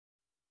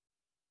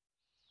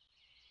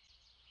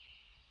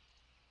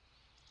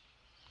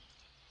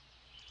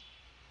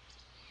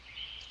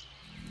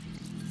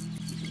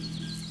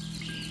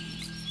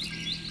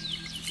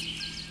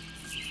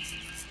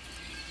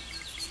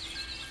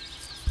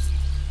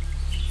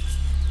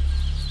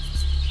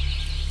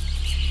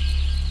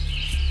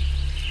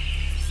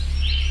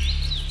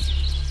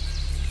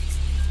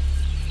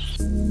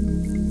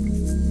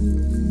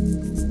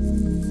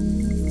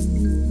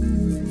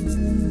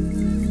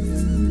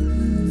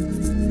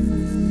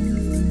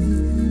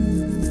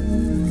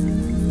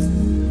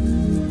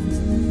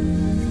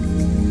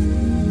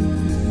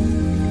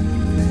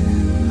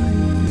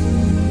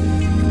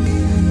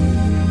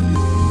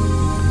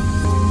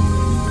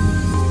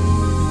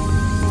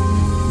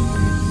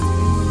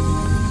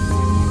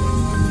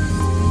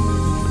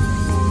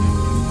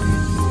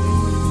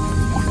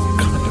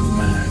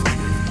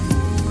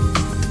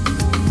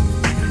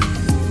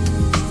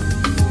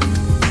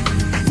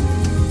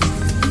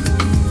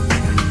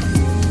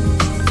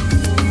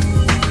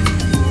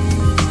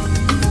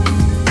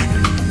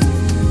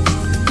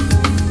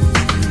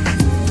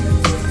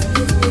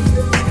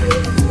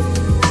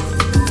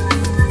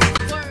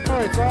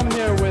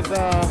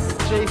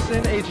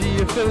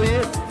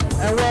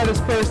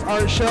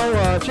start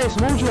the show.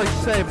 Jason, what would you like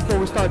to say before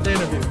we start the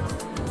interview?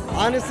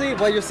 Honestly,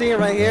 what you're seeing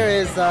right here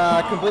is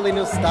a completely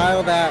new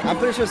style that I'm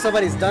pretty sure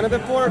somebody's done it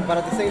before, but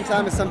at the same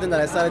time it's something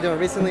that I started doing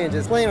recently and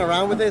just playing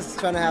around with this,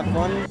 trying to have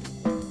fun.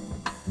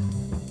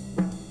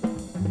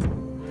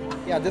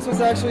 Yeah, this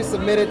was actually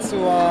submitted to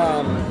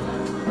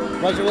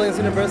Roger Williams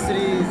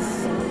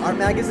University's art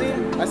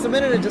magazine. I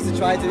submitted it just to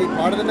try to be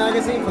part of the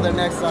magazine for their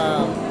next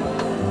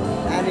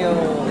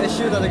annual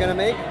issue that they're going to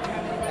make.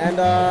 And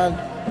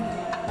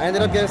I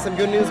ended up getting some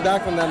good news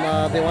back from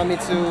them. They want me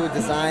to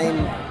design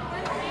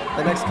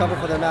the next cover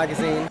for their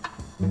magazine.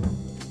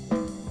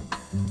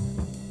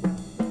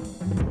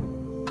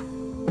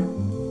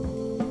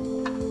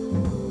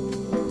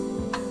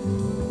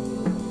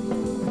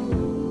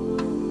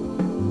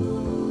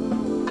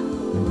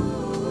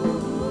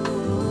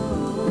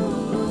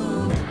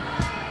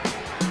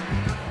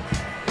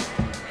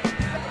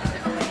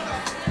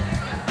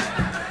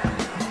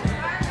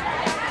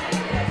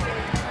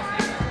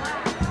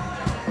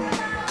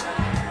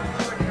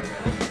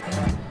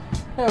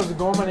 Hey, how's it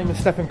going? My name is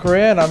Stephen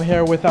Correa, and I'm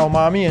here with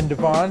Almami and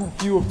Devon, a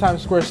few of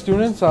Times Square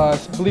students. I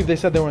believe they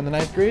said they were in the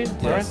 9th grade,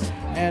 yes.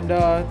 Right? And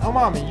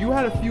Almami, you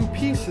had a few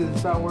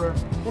pieces that were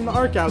in the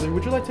art gallery.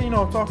 Would you like to,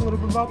 talk a little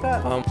bit about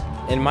that?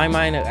 In my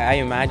mind, I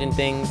imagine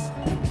things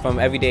from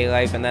everyday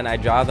life, and then I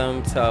draw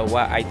them to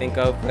what I think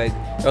of. Like,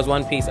 there was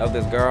one piece of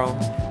this girl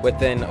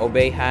with an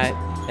obey hat.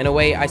 In a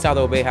way, I saw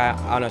the obey hat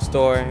on a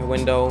store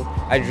window.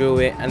 I drew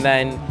it, and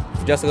then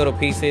just little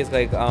pieces,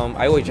 like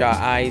I always draw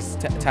eyes,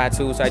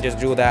 tattoos, so I just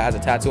drew that as a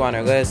tattoo on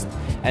her list.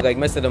 And like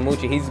Mr.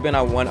 Damucci, he's been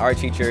our one art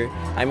teacher.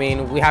 I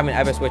mean, we haven't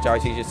ever switched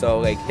art teachers,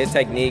 so like his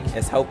technique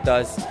has helped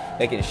us,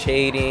 like in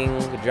shading,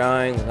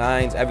 drawing,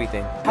 lines,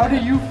 everything. How do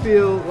you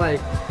feel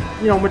like,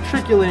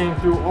 matriculating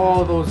through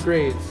all those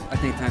grades? I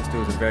think Times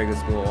Square is a very good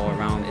school all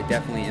around. It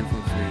definitely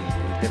influenced me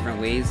in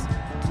different ways.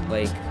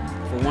 Like,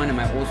 for one, in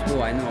my old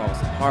school, I knew I was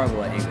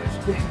horrible at English.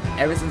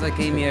 Ever since I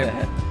came here,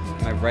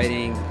 my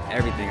writing,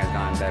 everything has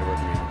gotten better with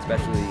me,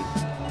 especially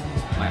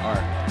my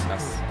art.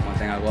 That's one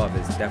thing I love,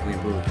 is definitely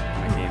improved when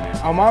I came here.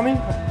 Almami,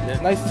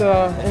 nice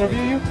to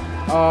interview you.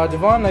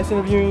 Devon, nice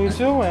interviewing you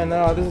too. And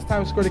this is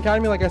Times Square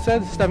Academy, like I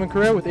said, Stephen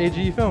Correa with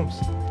A.G.E Films.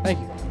 Thank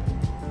you.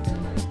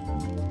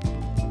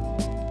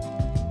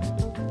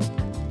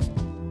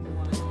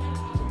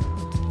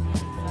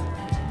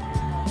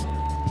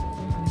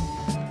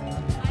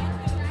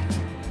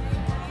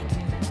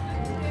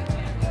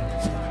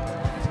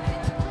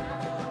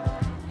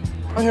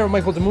 I'm here with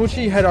Michael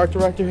Damucci, head art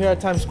director here at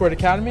Times Square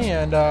Academy,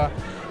 and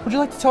would you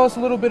like to tell us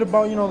a little bit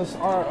about this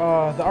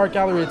art, the art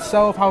gallery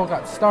itself, how it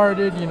got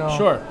started?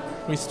 Sure.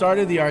 We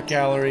started the art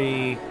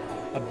gallery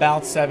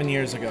about 7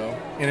 years ago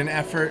in an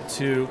effort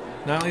to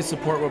not only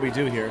support what we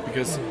do here,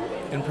 because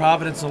in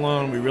Providence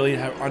alone we really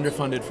have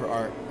underfunded for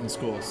art in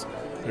schools.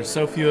 There's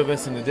so few of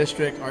us in the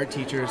district, art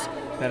teachers,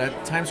 that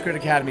at Times Square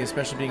Academy,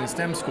 especially being a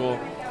STEM school,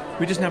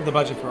 we just didn't have the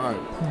budget for art.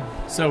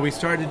 So we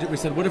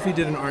said, what if we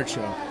did an art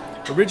show?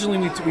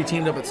 Originally, we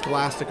teamed up at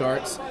Scholastic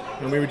Arts,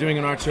 and we were doing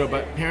an art show,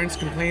 but parents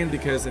complained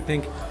because I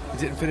think it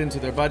didn't fit into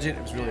their budget.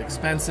 It was really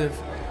expensive.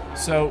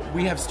 So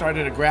we have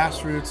started a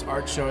grassroots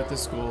art show at this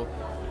school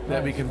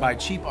that we can buy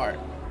cheap art.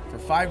 For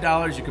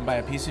 $5, you can buy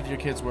a piece of your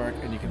kid's work,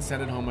 and you can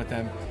send it home with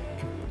them.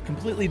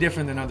 Completely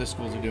different than other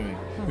schools are doing.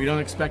 We don't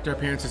expect our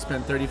parents to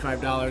spend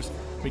 $35.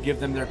 We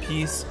give them their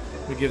piece.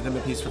 We give them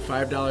a piece for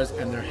 $5,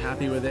 and they're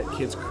happy with it.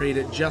 Kids create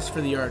it just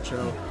for the art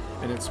show.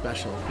 And it's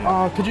special.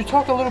 Could you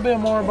talk a little bit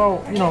more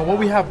about what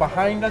we have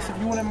behind us, if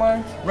you wouldn't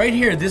mind? Right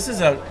here, this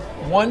is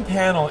one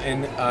panel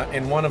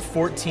in one of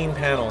 14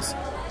 panels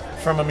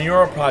from a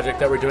mural project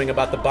that we're doing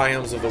about the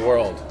biomes of the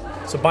world.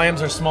 So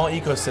biomes are small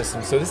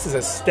ecosystems. So this is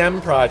a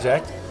STEM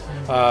project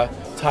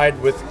tied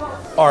with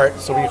art,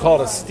 so we call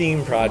it a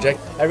STEAM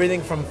project.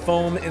 Everything from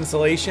foam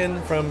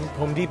insulation from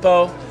Home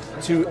Depot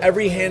to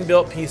every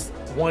hand-built piece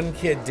one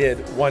kid did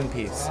one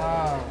piece.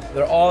 Wow.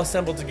 They're all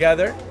assembled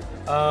together.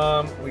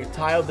 We've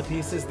tiled the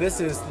pieces.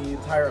 This is the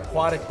entire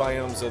aquatic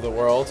biomes of the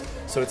world,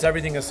 so it's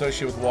everything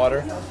associated with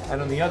water.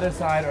 And on the other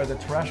side are the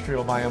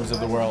terrestrial biomes of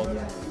the world.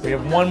 We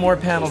have one more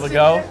panel to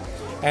go,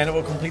 and it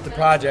will complete the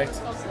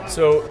project.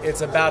 So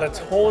it's about a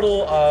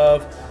total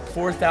of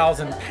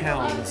 4,000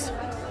 pounds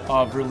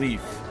of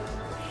relief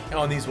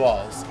on these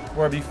walls,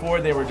 where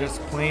before they were just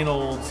plain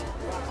old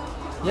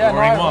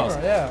boring walls.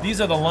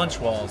 These are the lunch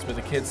walls where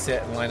the kids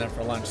sit and line up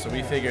for lunch. So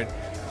we figured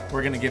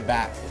we're going to give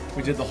back.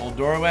 We did the whole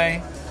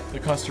doorway, the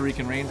Costa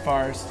Rican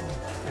rainforest,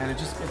 and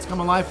it's come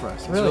alive for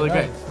us. It's really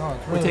nice. great. No,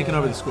 it's we're really taking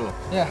over the school.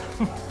 Yeah.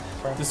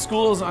 The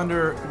school is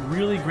under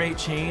really great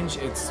change.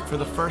 It's for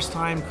the first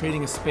time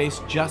creating a space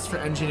just for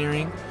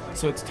engineering,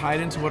 so it's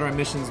tied into what our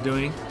mission's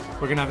doing.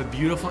 We're going to have a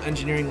beautiful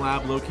engineering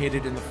lab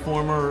located in the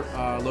former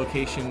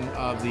location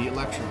of the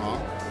lecture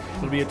hall.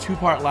 It'll be a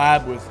two-part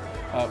lab with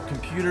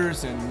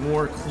computers and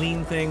more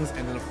clean things,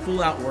 and then a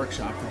full-out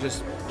workshop for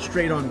just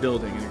straight-on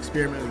building and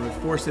experimenting with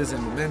forces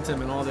and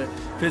momentum and all the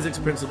physics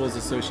principles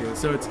associated.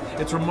 So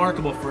it's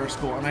remarkable for our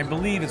school, and I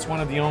believe it's one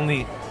of the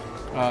only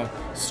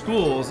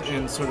schools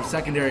in sort of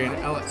secondary and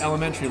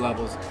elementary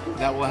levels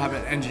that will have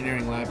an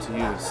engineering lab to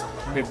use.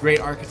 We have great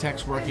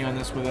architects working on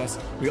this with us.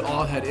 We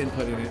all had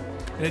input in it.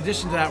 In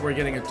addition to that, we're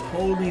getting a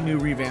totally new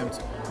revamped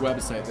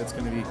website that's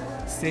going to be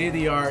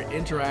state-of-the-art,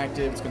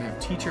 interactive. It's going to have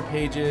teacher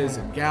pages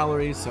and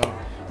galleries. So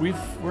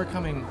we're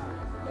coming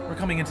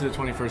into the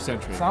 21st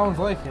century. Sounds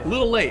like it. A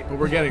little late, but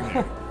we're getting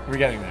there. We're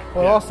getting there.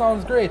 Well, it all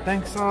sounds great.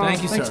 Thanks.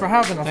 Thank you, Thanks sir. for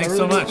having us. Thanks I really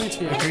so much.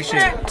 Appreciate it.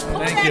 Appreciate it.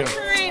 Thank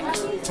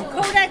you.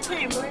 Kodak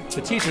time.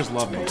 The teachers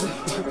love me.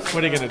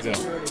 What are you gonna do?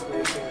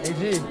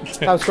 A.G.E.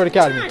 Times Square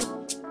Academy.